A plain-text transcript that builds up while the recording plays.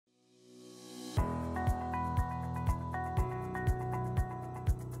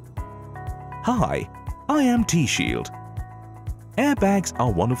Hi, I am TSHIELD. Airbags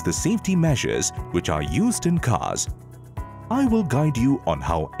are one of the safety measures which are used in cars. I will guide you on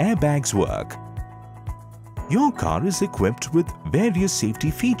how airbags work. Your car is equipped with various safety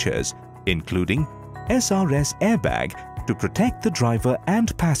features, including SRS airbag to protect the driver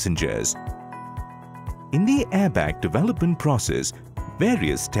and passengers. In the airbag development process,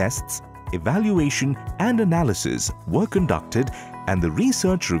 various tests, evaluation and analysis were conducted, and the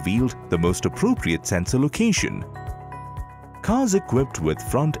research revealed the most appropriate sensor location. Cars equipped with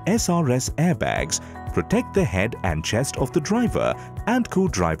front SRS airbags protect the head and chest of the driver and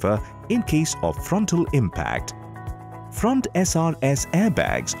co-driver in case of frontal impact. Front SRS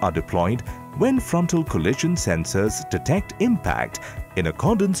airbags are deployed when frontal collision sensors detect impact in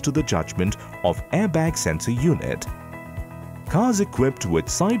accordance to the judgment of airbag sensor unit. Cars equipped with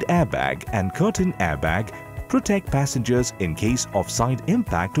side airbag and curtain airbag protect passengers in case of side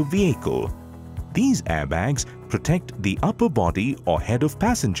impact of vehicle. These airbags protect the upper body or head of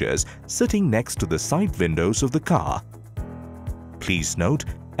passengers sitting next to the side windows of the car. Please note,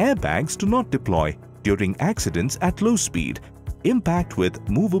 airbags do not deploy during accidents at low speed, impact with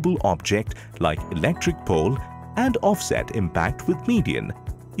movable object like electric pole, and offset impact with median.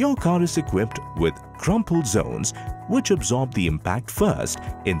 Your car is equipped with crumple zones which absorb the impact first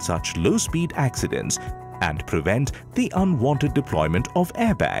in such low-speed accidents and prevent the unwanted deployment of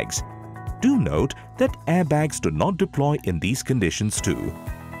airbags. Do note that airbags do not deploy in these conditions too.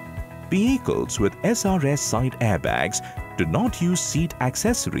 Vehicles with SRS side airbags do not use seat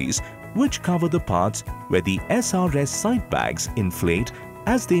accessories which cover the parts where the SRS side bags inflate,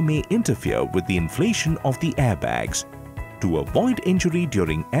 as they may interfere with the inflation of the airbags. To avoid injury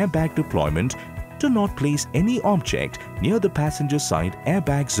during airbag deployment, do not place any object near the passenger side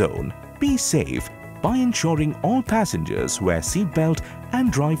airbag zone. Be safe by ensuring all passengers wear seatbelt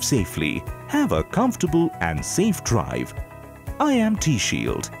and drive safely. Have a comfortable and safe drive. I am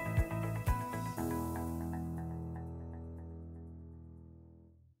TSHIELD.